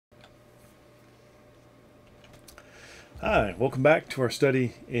Hi, welcome back to our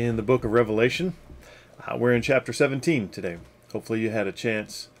study in the book of Revelation. We're in chapter 17 today. Hopefully you had a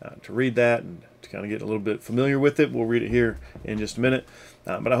chance to read that and to kind of get a little bit familiar with it. We'll read it here in just a minute.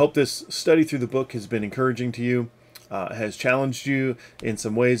 But I hope this study through the book has been encouraging to you, has challenged you in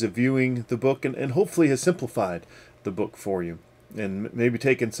some ways of viewing the book, and hopefully has simplified the book for you, and maybe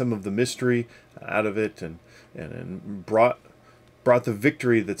taken some of the mystery out of it and brought the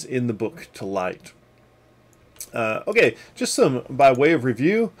victory that's in the book to light. Okay, just some by way of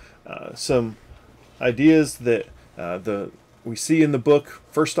review, some ideas that we see in the book.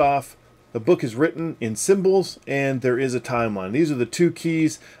 First off, the book is written in symbols and there is a timeline. These are the two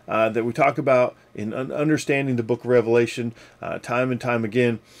keys that we talk about in understanding the book of Revelation time and time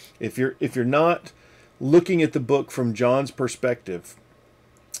again. If you're not looking at the book from John's perspective,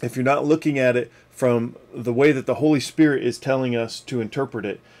 if you're not looking at it from the way that the Holy Spirit is telling us to interpret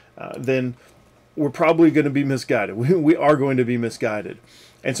it, then we're probably going to be misguided. We are going to be misguided.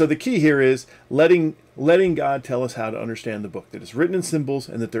 And so the key here is letting God tell us how to understand the book, that it's written in symbols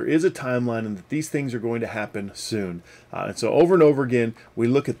and that there is a timeline and that these things are going to happen soon. And so over and over again, we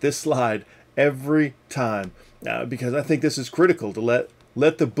look at this slide every time because I think this is critical to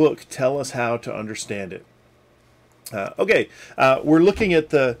let the book tell us how to understand it. Okay, we're looking at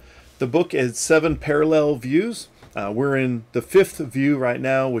the book as 7 parallel views. We're in the 5th view right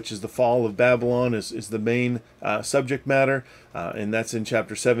now, which is the fall of Babylon is the main subject matter, and that's in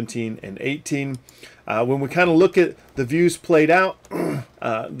chapter 17 and 18. When we kind of look at the views played out,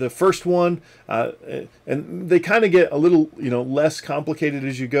 the first one, and they kind of get a little less complicated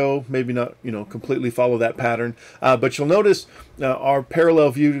as you go, maybe not completely follow that pattern, but you'll notice our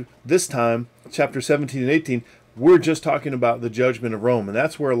parallel view this time, chapter 17 and 18, we're just talking about the judgment of Rome, and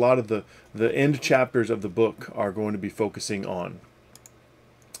that's where a lot of the end chapters of the book are going to be focusing on.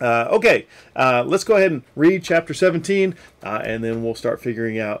 Okay, let's go ahead and read chapter 17, and then we'll start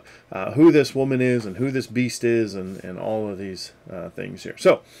figuring out who this woman is and who this beast is and all of these things here.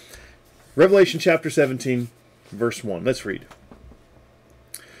 So, Revelation chapter 17, verse 1. Let's read.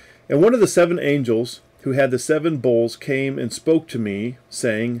 And one of the 7 angels who had the 7 bowls came and spoke to me,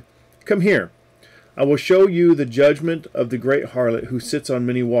 saying, "Come here. I will show you the judgment of the great harlot who sits on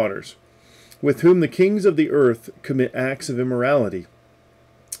many waters, with whom the kings of the earth commit acts of immorality.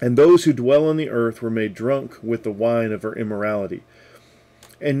 And those who dwell on the earth were made drunk with the wine of her immorality.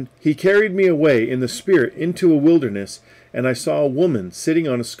 And he carried me away in the spirit into a wilderness, and I saw a woman sitting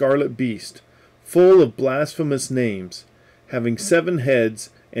on a scarlet beast, full of blasphemous names, having 7 heads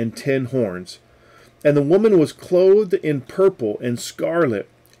and 10 horns. And the woman was clothed in purple and scarlet,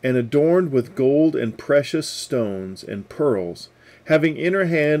 and adorned with gold and precious stones and pearls, having in her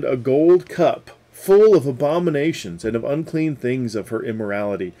hand a gold cup full of abominations and of unclean things of her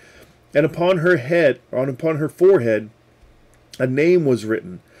immorality. And upon her forehead, a name was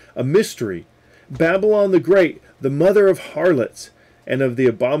written, a mystery, Babylon the Great, the mother of harlots and of the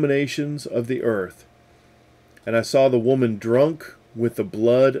abominations of the earth. And I saw the woman drunk with the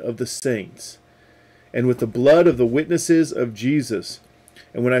blood of the saints, and with the blood of the witnesses of Jesus.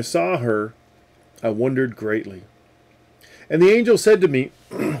 And when I saw her, I wondered greatly. And the angel said to me,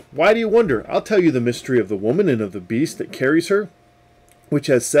 Why do you wonder? I'll tell you the mystery of the woman and of the beast that carries her, which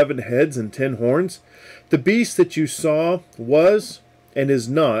has 7 heads and 10 horns. The beast that you saw was and is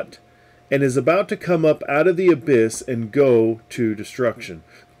not, and is about to come up out of the abyss and go to destruction.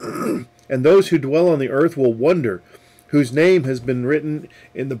 And those who dwell on the earth will wonder, whose name has been written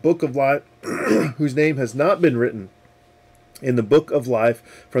in the book of life, whose name has not been written in the book of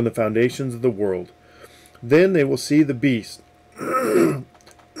life from the foundations of the world. Then they will see the beast.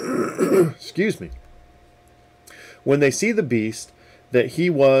 Excuse me. When they see the beast, that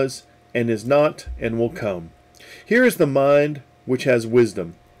he was and is not and will come. Here is the mind which has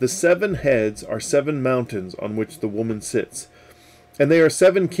wisdom. The 7 heads are 7 mountains on which the woman sits, and they are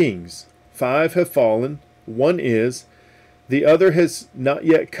 7 kings. 5 have fallen, 1 is, the other has not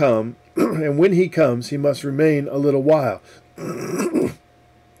yet come, and when he comes, he must remain a little while.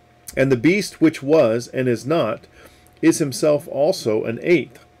 And the beast which was and is not is himself also an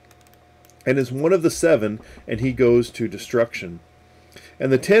 8th, and is one of the 7, and he goes to destruction.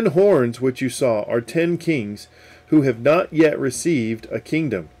 And the 10 horns which you saw are 10 kings who have not yet received a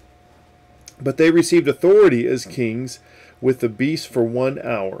kingdom, but they received authority as kings with the beast for 1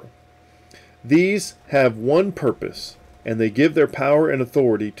 hour. These have one purpose, and they give their power and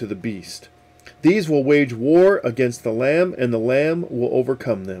authority to the beast. These will wage war against the Lamb, and the Lamb will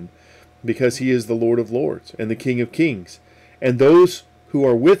overcome them, because he is the Lord of lords and the King of kings. And those who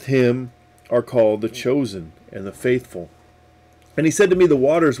are with him are called the chosen and the faithful. And he said to me, the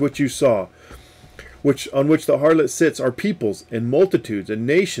waters which you saw, on which the harlot sits are peoples and multitudes and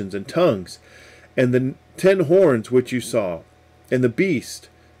nations and tongues. And the 10 horns which you saw, and the beast,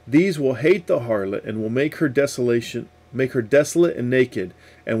 these will hate the harlot, and will make her desolate and naked,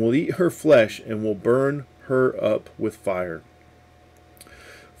 and will eat her flesh, and will burn her up with fire.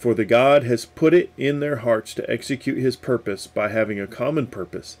 For the God has put it in their hearts to execute his purpose by having a common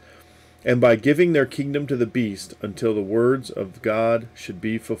purpose, and by giving their kingdom to the beast until the words of God should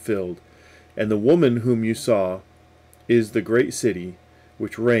be fulfilled. And the woman whom you saw is the great city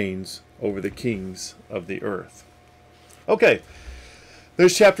which reigns over the kings of the earth. Okay,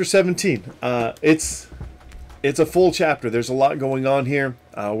 there's chapter 17. It's a full chapter. There's a lot going on here.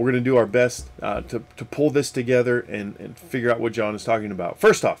 We're going to do our best to pull this together and figure out what John is talking about.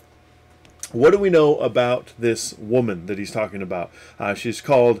 First off, what do we know about this woman that he's talking about? She's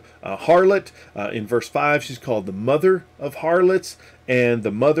called harlot. In verse 5, she's called the mother of harlots and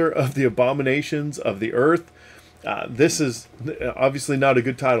the mother of the abominations of the earth. This is obviously not a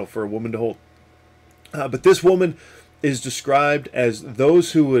good title for a woman to hold. But this woman is described as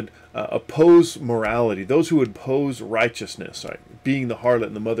those who would oppose morality, those who would oppose righteousness, right? Being the harlot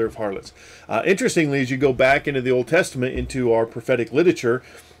and the mother of harlots. Interestingly, as you go back into the Old Testament, into our prophetic literature,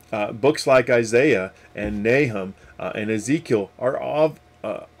 books like Isaiah and Nahum and Ezekiel are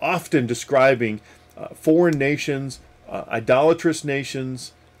often describing foreign nations, idolatrous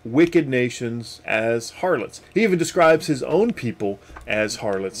nations, wicked nations as harlots. He even describes his own people as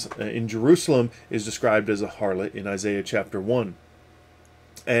harlots. In Jerusalem is described as a harlot in Isaiah chapter 1.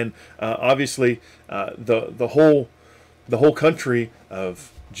 And obviously the whole country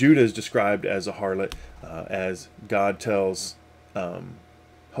of Judah is described as a harlot, as God tells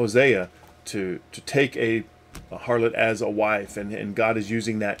Hosea to take a harlot as a wife, and God is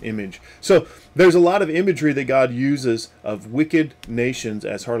using that image. So there's a lot of imagery that God uses of wicked nations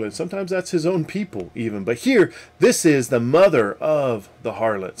as harlots. Sometimes that's his own people even. But here, this is the mother of the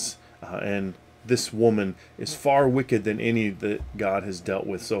harlots. And this woman is far wicked than any that God has dealt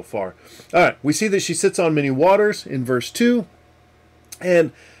with so far. All right, we see that she sits on many waters in verse 2.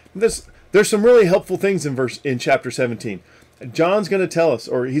 And there's some really helpful things in chapter 17. John's going to tell us,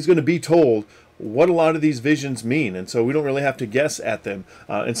 or he's going to be told, what a lot of these visions mean, and so we don't really have to guess at them.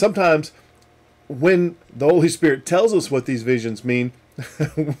 And sometimes when the Holy Spirit tells us what these visions mean,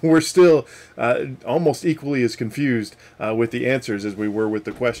 we're still almost equally as confused with the answers as we were with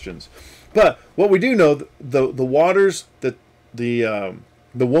the questions. But what we do know, the waters that the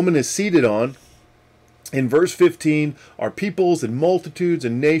woman is seated on, in verse 15, are peoples and multitudes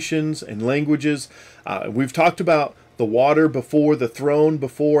and nations and languages. We've talked about the water before the throne,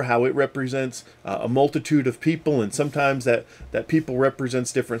 before how it represents a multitude of people, and sometimes that people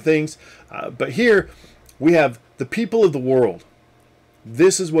represents different things. But here we have the people of the world.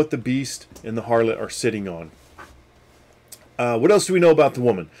 This is what the beast and the harlot are sitting on. What else do we know about the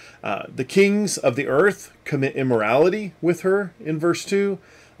woman? The kings of the earth commit immorality with her in verse 2,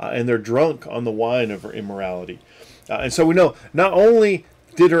 and they're drunk on the wine of her immorality. And so we know not only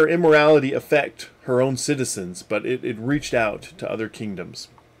did her immorality affect her own citizens, but it reached out to other kingdoms.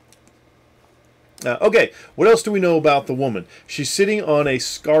 Okay, what else do we know about the woman? She's sitting on a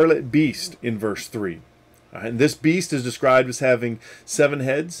scarlet beast in verse 3. And this beast is described as having 7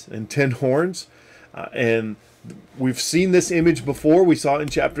 heads and 10 horns. And we've seen this image before. We saw it in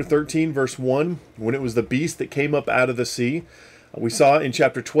chapter 13, verse 1, when it was the beast that came up out of the sea. We saw it in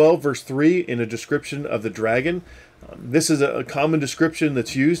chapter 12, verse 3, in a description of the dragon. This is a common description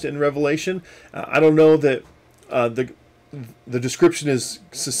that's used in Revelation. I don't know that the description is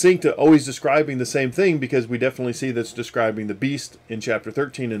succinct to always describing the same thing, because we definitely see that's describing the beast in chapter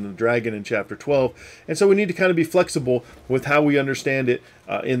 13 and the dragon in chapter 12. And so we need to kind of be flexible with how we understand it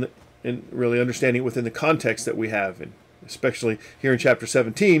in really understanding it within the context that we have. And especially here in chapter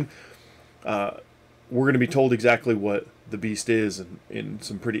 17, we're going to be told exactly what the beast is in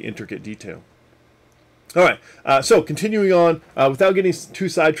some pretty intricate detail. All right, so continuing on, without getting too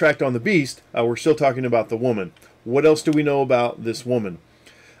sidetracked on the beast, we're still talking about the woman. What else do we know about this woman?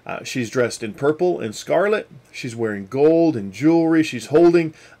 She's dressed in purple and scarlet. She's wearing gold and jewelry. She's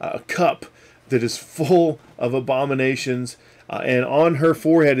holding a cup that is full of abominations. And on her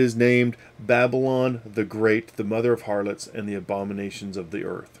forehead is named Babylon the Great, the mother of harlots and the abominations of the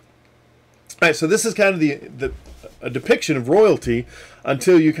earth. All right, so this is kind of a depiction of royalty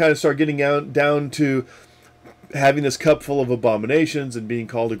until you kind of start getting down to having this cup full of abominations and being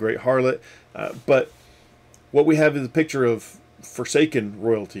called a great harlot. But what we have is a picture of forsaken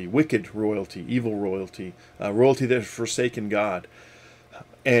royalty, wicked royalty, evil royalty, royalty that has forsaken God.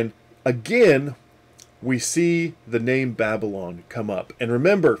 And again, we see the name Babylon come up. And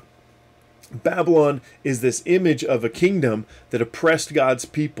remember, Babylon is this image of a kingdom that oppressed God's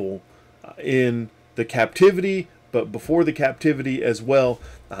people in the captivity, but before the captivity as well,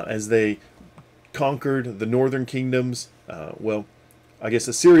 as they conquered the northern kingdoms. Well, I guess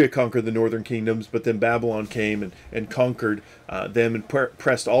Assyria conquered the northern kingdoms, but then Babylon came and conquered them and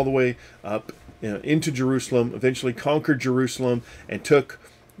pressed all the way up into Jerusalem, eventually conquered Jerusalem and took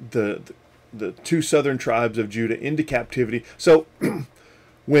the two southern tribes of Judah into captivity. So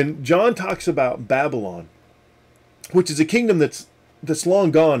when John talks about Babylon, which is a kingdom that's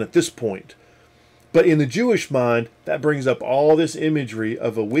long gone at this point, but in the Jewish mind, that brings up all this imagery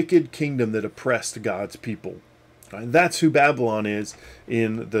of a wicked kingdom that oppressed God's people. Right? That's who Babylon is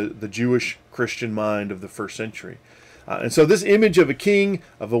in the Jewish Christian mind of the first century. And so this image of a king,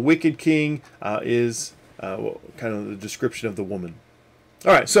 of a wicked king, is kind of the description of the woman.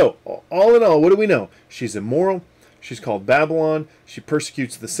 All right, so all in all, what do we know? She's immoral. She's called Babylon. She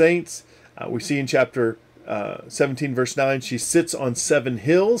persecutes the saints. We see in chapter 17, verse 9, she sits on 7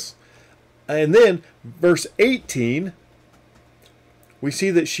 hills. And then, verse 18, we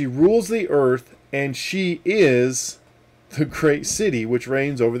see that she rules the earth, and she is the great city which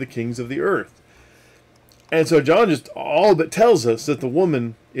reigns over the kings of the earth. And so John just all but tells us that the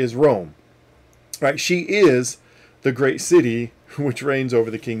woman is Rome. Right? She is the great city which reigns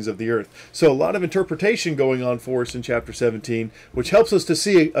over the kings of the earth. So a lot of interpretation going on for us in chapter 17, which helps us to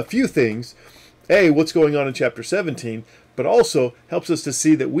see a few things. A, what's going on in chapter 17, but also helps us to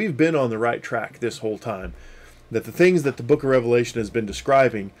see that we've been on the right track this whole time. That the things that the book of Revelation has been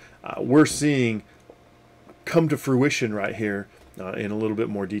describing, we're seeing come to fruition right here in a little bit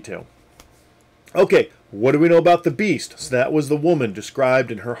more detail. Okay, what do we know about the beast? So that was the woman described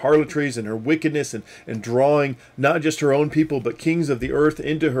in her harlotries and her wickedness and drawing not just her own people, but kings of the earth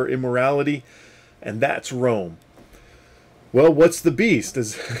into her immorality. And that's Rome. Well, what's the beast?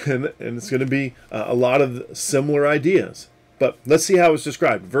 And it's going to be a lot of similar ideas. But let's see how it's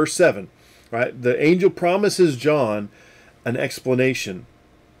described. Verse 7, right? The angel promises John an explanation,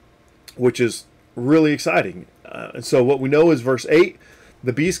 which is really exciting. And so what we know is verse 8,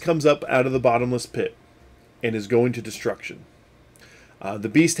 the beast comes up out of the bottomless pit and is going to destruction. The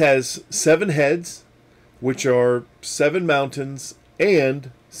beast has 7 heads, which are 7 mountains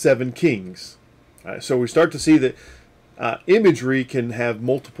and 7 kings. So we start to see that imagery can have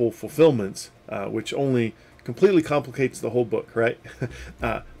multiple fulfillments, which only completely complicates the whole book, right?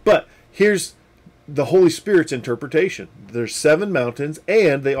 But here's the Holy Spirit's interpretation. There's 7 mountains,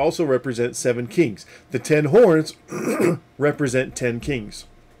 and they also represent 7 kings. The 10 horns represent 10 kings,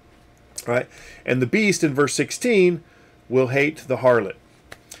 right? And the beast in verse 16 will hate the harlot.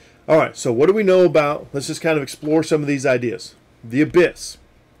 All right, so what do we know about, let's just kind of explore some of these ideas. The abyss,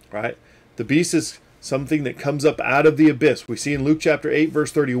 right? The beast is something that comes up out of the abyss. We see in Luke chapter 8,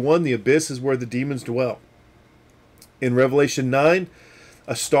 verse 31, the abyss is where the demons dwell. In Revelation 9,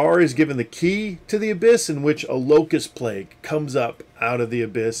 a star is given the key to the abyss, in which a locust plague comes up out of the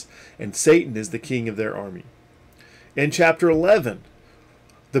abyss, and Satan is the king of their army. In chapter 11,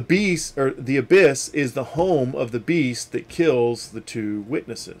 the beast, or the abyss, is the home of the beast that kills the 2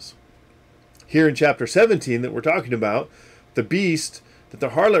 witnesses. Here in chapter 17 that we're talking about, the beast that the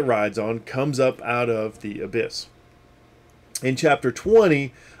harlot rides on comes up out of the abyss. In chapter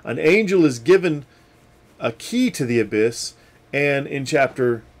 20, an angel is given a key to the abyss, and in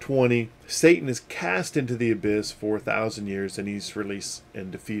chapter 20, Satan is cast into the abyss for 1,000 years, and he's released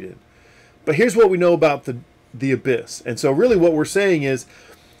and defeated. But here's what we know about the abyss. And so really what we're saying is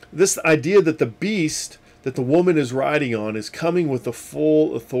this idea that the beast that the woman is riding on is coming with the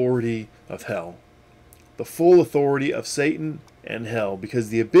full authority of hell. The full authority of Satan and hell, because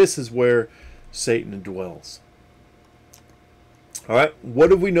the abyss is where Satan dwells. All right, what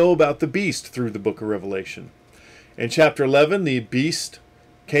do we know about the beast through the book of Revelation? In chapter 11, the beast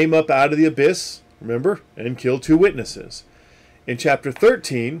came up out of the abyss, remember, and killed 2 witnesses. In chapter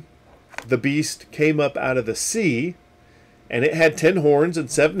 13, the beast came up out of the sea, and it had 10 horns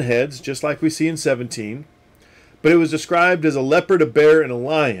and 7 heads, just like we see in 17. But it was described as a leopard, a bear, and a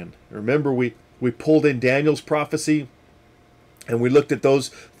lion. Remember, we pulled in Daniel's prophecy, and we looked at those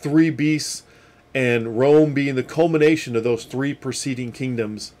 3 beasts, and Rome being the culmination of those 3 preceding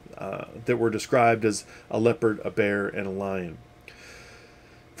kingdoms that were described as a leopard, a bear, and a lion.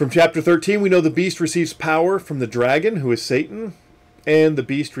 From chapter 13, we know the beast receives power from the dragon, who is Satan, and the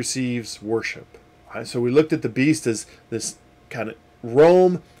beast receives worship. Right, so we looked at the beast as this kind of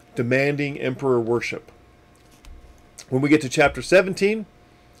Rome demanding emperor worship. When we get to chapter 17,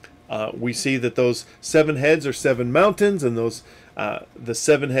 we see that those 7 heads are 7 mountains, and those the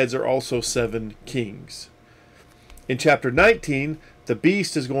 7 heads are also 7 kings. in chapter 19, the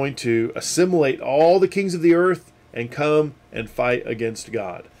beast is going to assimilate all the kings of the earth and come and fight against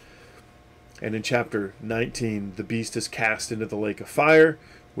God. And in chapter 19, the beast is cast into the lake of fire,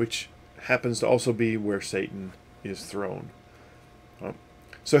 which happens to also be where Satan is thrown.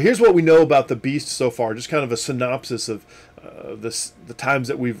 So here's what we know about the beast so far, just kind of a synopsis of the times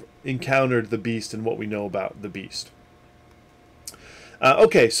that we've encountered the beast and what we know about the beast.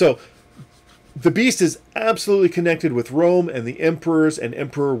 Okay, so the beast is absolutely connected with Rome and the emperors and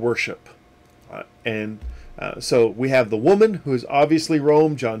emperor worship. So we have the woman, who is obviously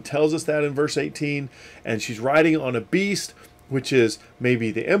Rome. John tells us that in verse 18. And she's riding on a beast, which is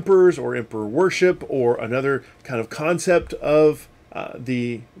maybe the emperors or emperor worship or another kind of concept of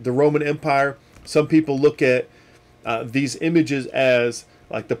the Roman Empire. Some people look at these images as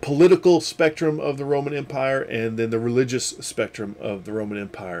like the political spectrum of the Roman Empire and then the religious spectrum of the Roman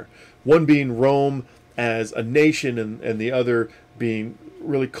Empire. One being Rome as a nation and the other being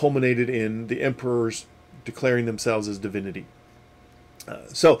really culminated in the emperors declaring themselves as divinity.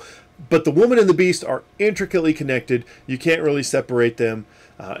 But the woman and the beast are intricately connected. You can't really separate them.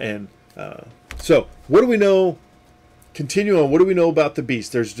 So what do we know? Continue on. What do we know about the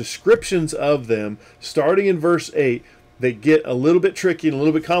beast? There's descriptions of them starting in verse 8 that get a little bit tricky and a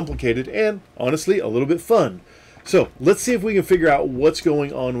little bit complicated and, honestly, a little bit fun. So let's see if we can figure out what's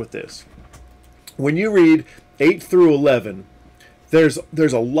going on with this. When you read 8 through 11, there's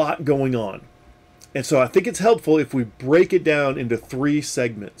a lot going on. And so I think it's helpful if we break it down into 3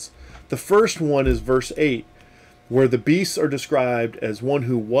 segments. The first one is verse 8, where the beasts are described as one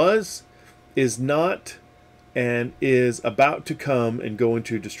who was, is not, and is about to come and go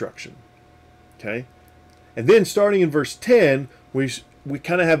into destruction. Okay? And then starting in verse 10, we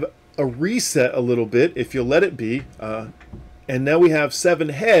kind of have a reset a little bit, if you'll let it be. And now we have 7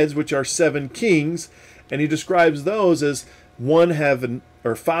 heads, which are 7 kings, and he describes those as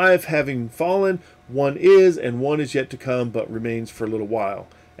 5 having fallen, 1 is, and 1 is yet to come, but remains for a little while.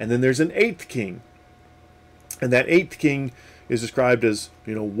 And then there's an 8th king. And that 8th king is described as,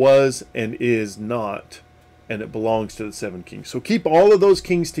 was and is not, and it belongs to the 7 kings. So keep all of those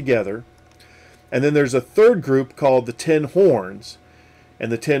kings together. And then there's a 3rd group called the 10 horns. And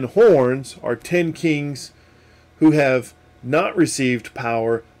the 10 horns are 10 kings who have not received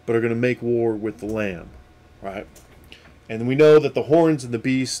power, but are going to make war with the Lamb. Right? And we know that the horns and the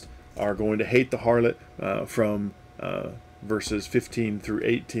beast are going to hate the harlot from verses 15 through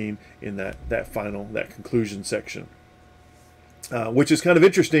 18 in that conclusion section. Which is kind of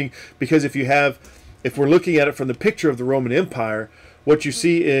interesting because if we're looking at it from the picture of the Roman Empire, what you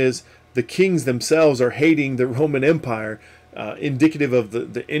see is the kings themselves are hating the Roman Empire, indicative of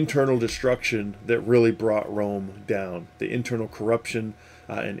the internal destruction that really brought Rome down, the internal corruption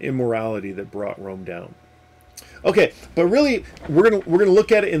and immorality that brought Rome down. Okay, but really, we're gonna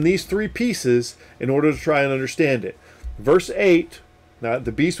look at it in these 3 pieces in order to try and understand it. Verse 8, now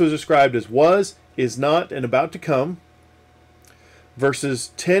the beast was described as was, is not, and about to come.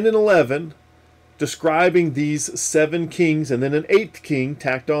 Verses 10 and 11, describing these 7 kings, and then an 8th king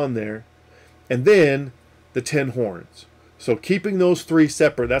tacked on there, and then the 10 horns. So keeping those 3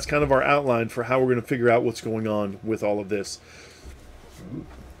 separate, that's kind of our outline for how we're going to figure out what's going on with all of this.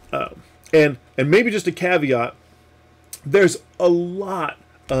 And maybe just a caveat, there's a lot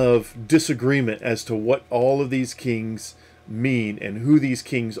of disagreement as to what all of these kings mean and who these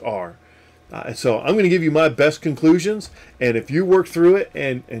kings are. So I'm going to give you my best conclusions, and if you work through it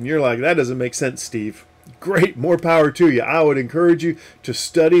and you're like, that doesn't make sense, Steve, great, more power to you. I would encourage you to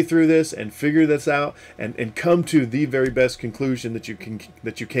study through this and figure this out and come to the very best conclusion that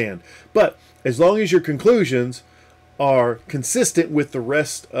you can. But as long as your conclusions are consistent with the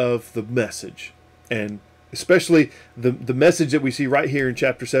rest of the message, and especially the message that we see right here in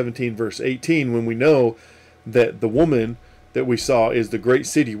chapter 17, verse 18, when we know that the woman that we saw is the great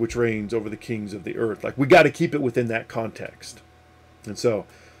city which reigns over the kings of the earth. Like, we got to keep it within that context. And so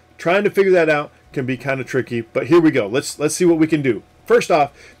trying to figure that out can be kind of tricky, but here we go. Let's see what we can do. First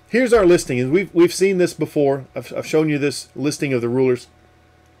off, here's our listing, and we've seen this before. I've shown you this listing of the rulers,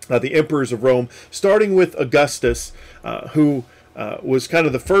 the emperors of Rome, starting with Augustus, who was kind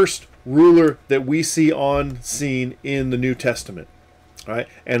of the first ruler that we see on scene in the New Testament. All right,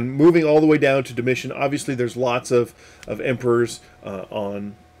 and moving all the way down to Domitian. Obviously, there's lots of emperors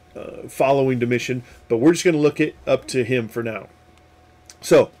following Domitian, but we're just going to look up to him for now.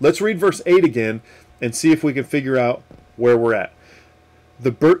 So let's read verse 8 again and see if we can figure out where we're at.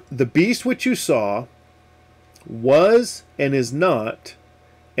 The beast which you saw was and is not,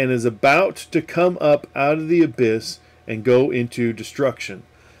 and is about to come up out of the abyss and go into destruction.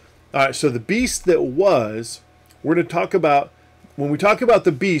 All right, so the beast that was we're going to talk about, when we talk about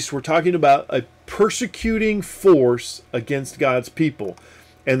the beast, we're talking about a persecuting force against God's people.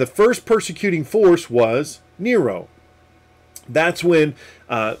 And the first persecuting force was Nero. That's when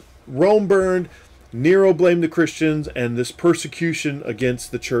Rome burned, Nero blamed the Christians, and this persecution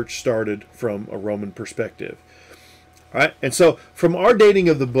against the church started from a Roman perspective. All right, and so from our dating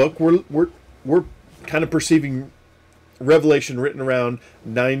of the book, we're kind of perceiving Revelation written around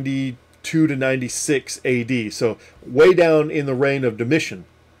 92 to 96 AD, so way down in the reign of Domitian.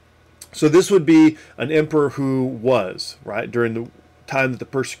 So this would be an emperor who was, right, during the time that the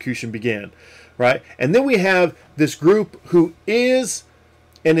persecution began, right? And then we have this group who is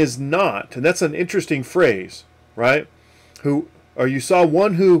and is not, and that's an interesting phrase, right? You saw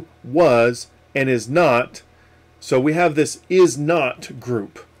one who was and is not, so we have this is not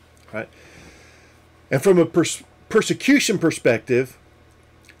group, right? And from a persecution perspective,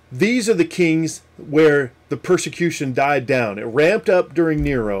 these are the kings where the persecution died down. It ramped up during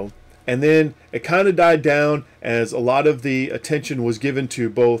Nero, and then it kind of died down as a lot of the attention was given to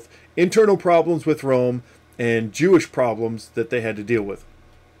both internal problems with Rome and Jewish problems that they had to deal with.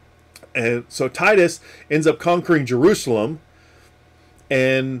 And so Titus ends up conquering Jerusalem,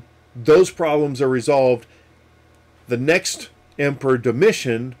 and those problems are resolved. The next emperor,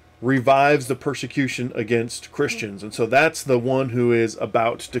 Domitian, revives the persecution against Christians, and so that's the one who is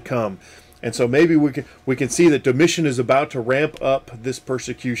about to come. And so maybe we can see that Domitian is about to ramp up this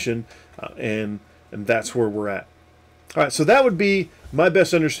persecution, and that's where we're at. All right, so that would be my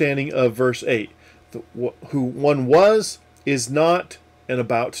best understanding of verse 8. Who one was, is not, and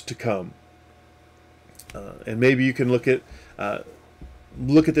about to come. And maybe you can look at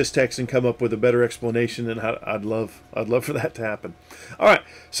this text and come up with a better explanation, and I'd love for that to happen. All right,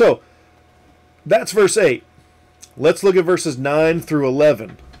 so that's verse 8. Let's look at verses 9 through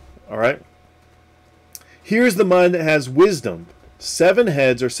 11. All right. Here's the mind that has wisdom. 7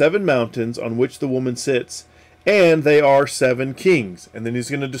 heads are 7 mountains on which the woman sits, and they are 7 kings. And then he's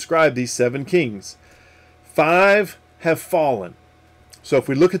going to describe these 7 kings. 5 have fallen. So if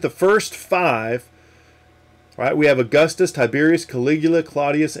we look at the first 5, right, we have Augustus, Tiberius, Caligula,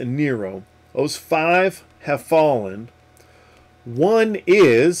 Claudius, and Nero. Those 5 have fallen. 1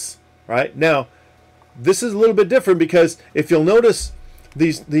 is, right, now this is a little bit different, because if you'll notice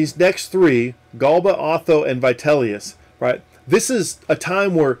these next 3, Galba, Otho, and Vitellius, right, this is a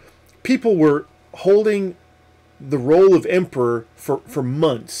time where people were holding the role of emperor for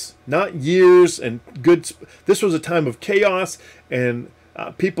months, not years. And this was a time of chaos, and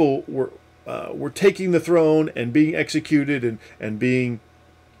people were taking the throne and being executed and being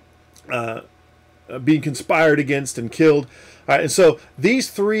conspired against and killed. All right, and so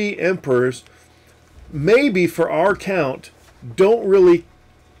these 3 emperors, maybe for our count, don't really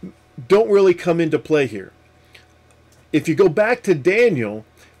come into play here. If you go back to Daniel,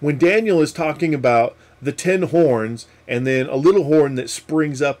 when Daniel is talking about the 10 horns and then a little horn that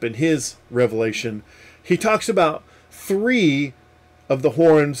springs up in his revelation, he talks about 3 of the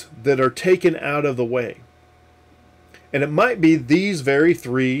horns that are taken out of the way. And it might be these very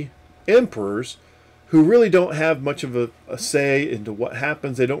 3 emperors who really don't have much of a say into what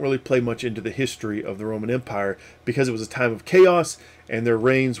happens. They don't really play much into the history of the Roman Empire, because it was a time of chaos and their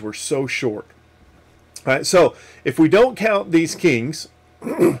reigns were so short. All right, so if we don't count these kings,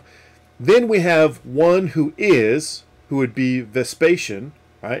 then we have one who would be Vespasian,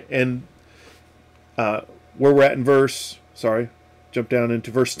 right? And where we're at in jump down into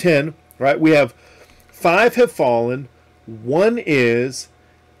verse 10, right? We have 5 have fallen, 1 is,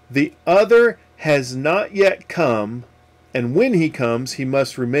 the other has not yet come, and when he comes, he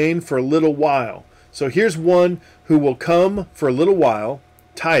must remain for a little while. So here's one who will come for a little while,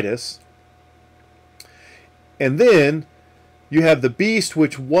 Titus. And then you have the beast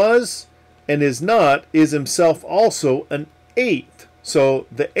which was and is not, is himself also an 8th. So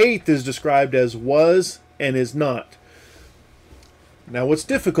the 8th is described as was and is not. Now what's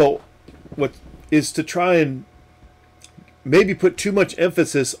difficult is to try and maybe put too much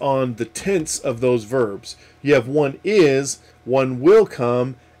emphasis on the tense of those verbs. You have one is, one will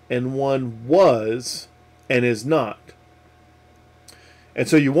come, and one was and is not. And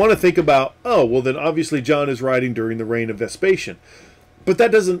so you want to think about, oh, well then obviously John is writing during the reign of Vespasian. But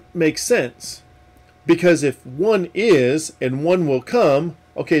that doesn't make sense, because if one is and one will come,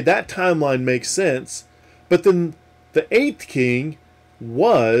 okay, that timeline makes sense. But then the 8th king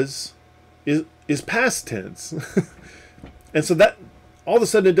is past tense. And so that all of a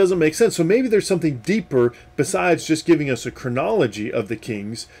sudden it doesn't make sense. So maybe there's something deeper besides just giving us a chronology of the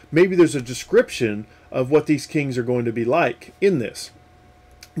kings. Maybe there's a description of what these kings are going to be like in this.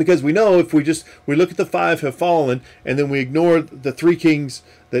 Because we know if we look at the 5 have fallen, and then we ignore the 3 kings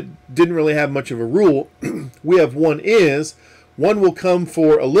that didn't really have much of a rule, we have one will come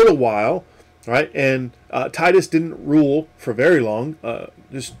for a little while, right? And Titus didn't rule for very long,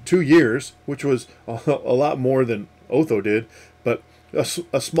 just 2 years, which was a lot more than Otho did, but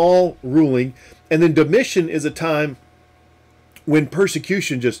a small ruling. And then Domitian is a time when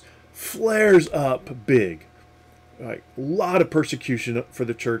persecution just flares up big. Right, a lot of persecution for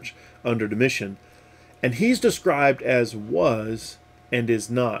the church under Domitian, and he's described as was and is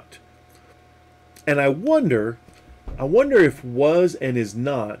not. And I wonder if was and is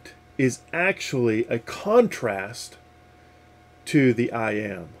not is actually a contrast to the I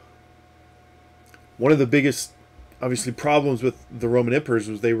am. One of the biggest, obviously, problems with the Roman emperors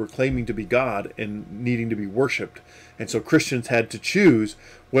was they were claiming to be God and needing to be worshipped, and so Christians had to choose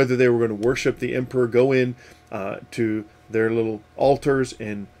whether they were going to worship the emperor, go in to their little altars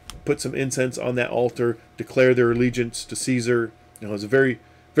and put some incense on that altar, declare their allegiance to Caesar. It was a very,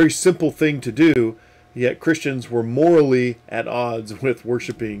 very simple thing to do, yet Christians were morally at odds with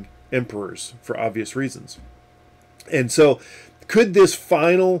worshiping emperors for obvious reasons. And so could this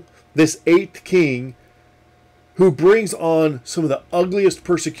 8th king, who brings on some of the ugliest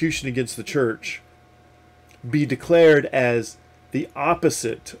persecution against the church, be declared as the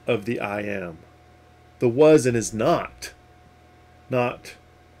opposite of the I am? The was and is not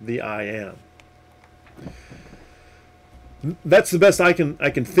the I am. That's the best I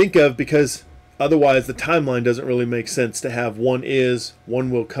can think of, because otherwise the timeline doesn't really make sense to have one is, one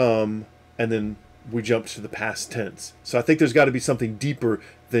will come, and then we jump to the past tense. So I think there's got to be something deeper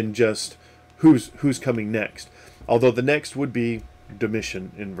than just who's coming next. Although the next would be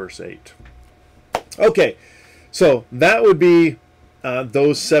Domitian in verse 8. Okay, so that would be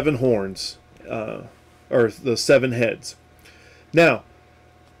those 7 horns. Or the 7 heads. Now,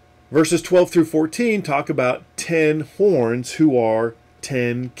 verses 12 through 14 talk about 10 horns who are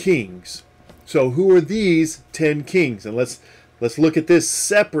 10 kings. So who are these 10 kings? And let's look at this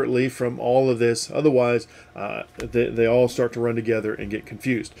separately from all of this. Otherwise, they all start to run together and get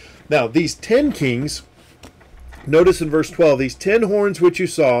confused. Now, these 10 kings, notice in verse 12, these 10 horns which you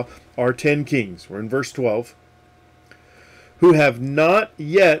saw are 10 kings. We're in verse 12. Who have not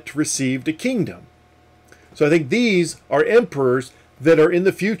yet received a kingdom. So I think these are emperors that are in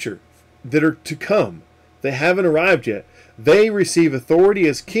the future, that are to come. They haven't arrived yet. They receive authority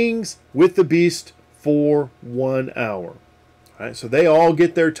as kings with the beast for 1 hour. All right, so they all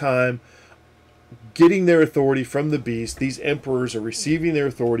get their time getting their authority from the beast. These emperors are receiving their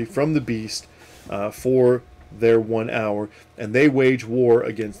authority from the beast for their 1 hour, and they wage war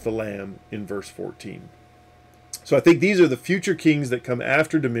against the Lamb in verse 14. So I think these are the future kings that come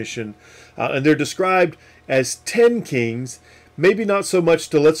after Domitian, and they're described as 10 kings, maybe not so much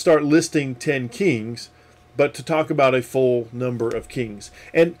to let's start listing 10 kings, but to talk about a full number of kings.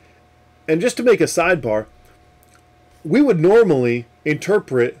 And just to make a sidebar, we would normally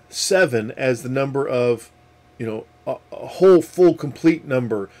interpret 7 as the number of, a whole, full, complete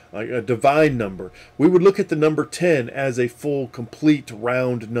number, like a divine number. We would look at the number 10 as a full, complete,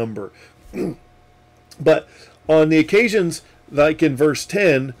 round number. But on the occasions, like in verse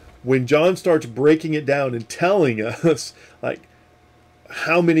 10, when John starts breaking it down and telling us, like,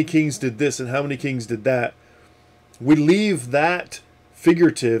 how many kings did this and how many kings did that, we leave that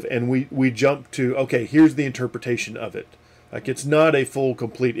figurative and we jump to, okay, here's the interpretation of it. Like, it's not a full,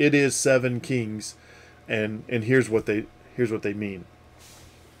 complete, it is 7 kings, and here's what they mean.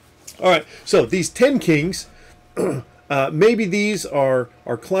 All right, so these 10 kings, maybe these are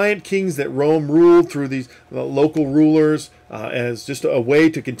client kings that Rome ruled through these local rulers as just a way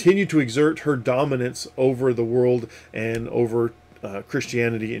to continue to exert her dominance over the world and over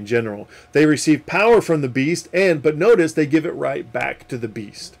Christianity in general. They receive power from the beast, but notice they give it right back to the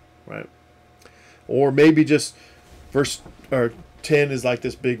beast, right? Or maybe just verse 10 is like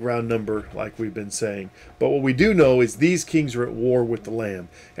this big round number, like we've been saying. But what we do know is these kings are at war with the Lamb,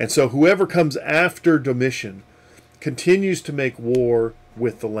 and so whoever comes after Domitian continues to make war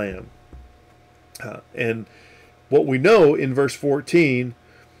with the Lamb. And what we know in verse 14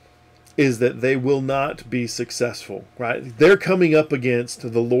 is that they will not be successful, right? They're coming up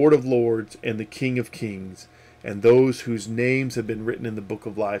against the Lord of Lords and the King of Kings, and those whose names have been written in the book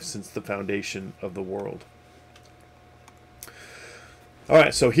of life since the foundation of the world. All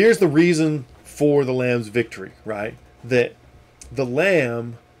right, so here's the reason for the Lamb's victory, right? That the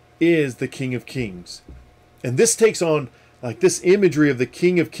Lamb is the King of Kings. And this takes on, like, this imagery of the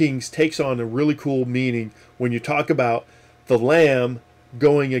King of Kings takes on a really cool meaning when you talk about the Lamb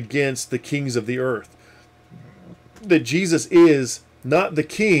going against the kings of the earth. That Jesus is not the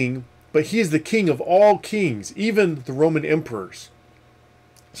king, but he is the king of all kings, even the Roman emperors.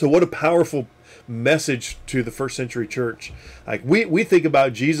 So what a powerful message to the first century church. Like we think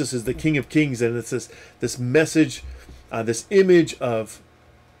about Jesus as the King of Kings, and it's this message, this image of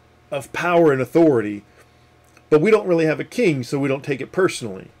power and authority, but we don't really have a king, so we don't take it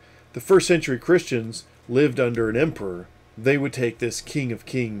personally. The first century Christians lived under an emperor. They would take this King of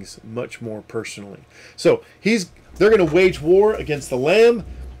Kings much more personally. So they're going to wage war against the Lamb,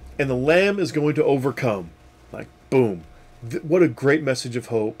 and the Lamb is going to overcome. Like, boom. What a great message of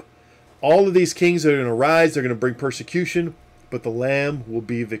hope. All of these kings are going to rise. They're going to bring persecution, but the Lamb will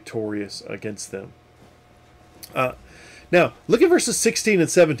be victorious against them. Now, look at verses 16 and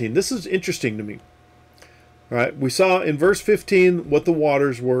 17. This is interesting to me. All right, we saw in verse 15 what the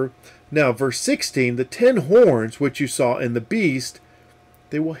waters were. Now, verse 16, the 10 horns which you saw in the beast,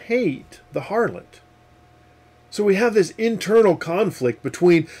 they will hate the harlot. So we have this internal conflict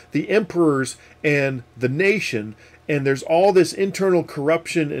between the emperors and the nation, and there's all this internal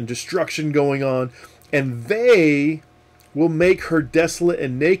corruption and destruction going on, and they will make her desolate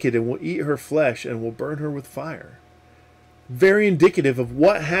and naked, and will eat her flesh, and will burn her with fire. Very indicative of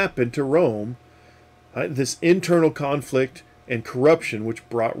what happened to Rome, this internal conflict and corruption which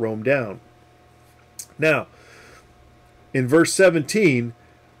brought Rome down. Now, in verse 17,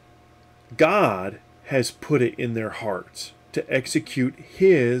 God has put it in their hearts to execute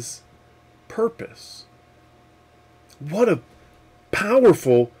his purpose. What a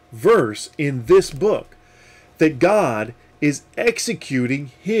powerful verse in this book, that God is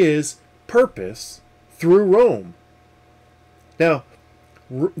executing his purpose through Rome. Now,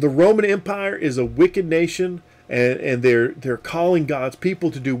 the Roman Empire is a wicked nation, and they're calling God's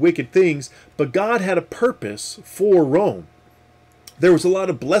people to do wicked things, but God had a purpose for Rome. There was a lot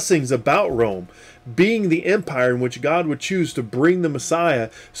of blessings about Rome, being the empire in which God would choose to bring the Messiah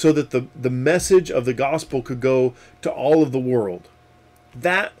so that the message of the gospel could go to all of the world.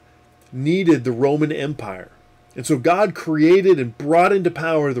 That needed the Roman Empire. And so God created and brought into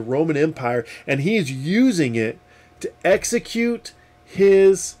power the Roman Empire, and he is using it to execute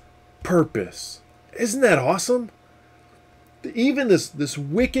his purpose. Isn't that awesome? Even this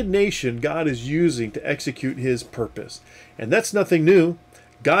wicked nation God is using to execute his purpose. And that's nothing new.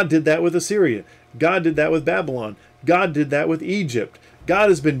 God did that with Assyria. God did that with Babylon. God did that with Egypt. God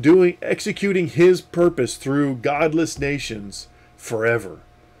has been executing his purpose through godless nations forever.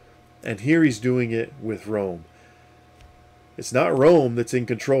 And here he's doing it with Rome. It's not Rome that's in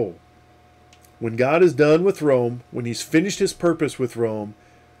control. When God is done with Rome, when he's finished his purpose with Rome,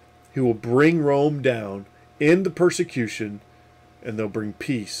 he will bring Rome down in the persecution, and they'll bring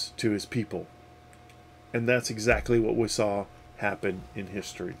peace to his people. And that's exactly what we saw happen in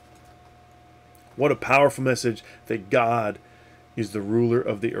history. What a powerful message that God is the ruler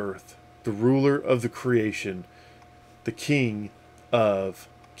of the earth, the ruler of the creation, the King of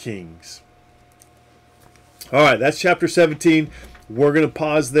kings. All right, that's chapter 17. We're going to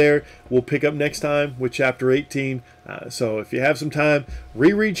pause there. We'll pick up next time with chapter 18. So if you have some time,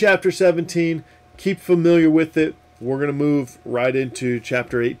 reread chapter 17. Keep familiar with it. We're going to move right into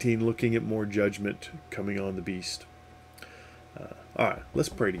chapter 18, looking at more judgment coming on the beast. All right, let's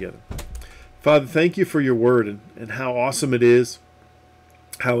pray together. Father, thank you for your word and how awesome it is,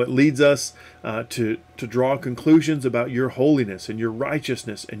 how it leads us to draw conclusions about your holiness and your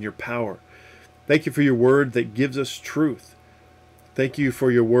righteousness and your power. Thank you for your word that gives us truth. Thank you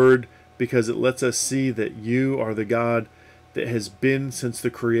for your word because it lets us see that you are the God that has been since the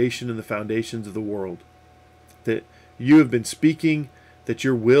creation and the foundations of the world. That you have been speaking, that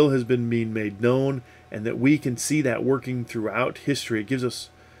your will has been being made known, and that we can see that working throughout history. It gives us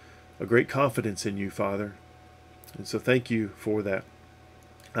a great confidence in you, Father. And so thank you for that.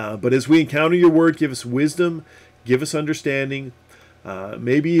 But as we encounter your word, give us wisdom, give us understanding,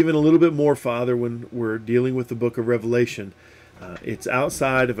 maybe even a little bit more, Father, when we're dealing with the book of Revelation. It's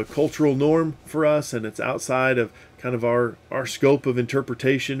outside of a cultural norm for us, and it's outside of kind of our scope of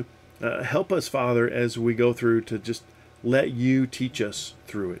interpretation. Help us, Father, as we go through to just let you teach us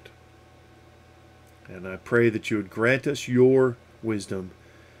through it. And I pray that you would grant us your wisdom,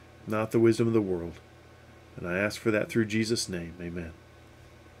 not the wisdom of the world. And I ask for that through Jesus' name. Amen.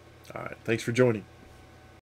 All right. Thanks for joining.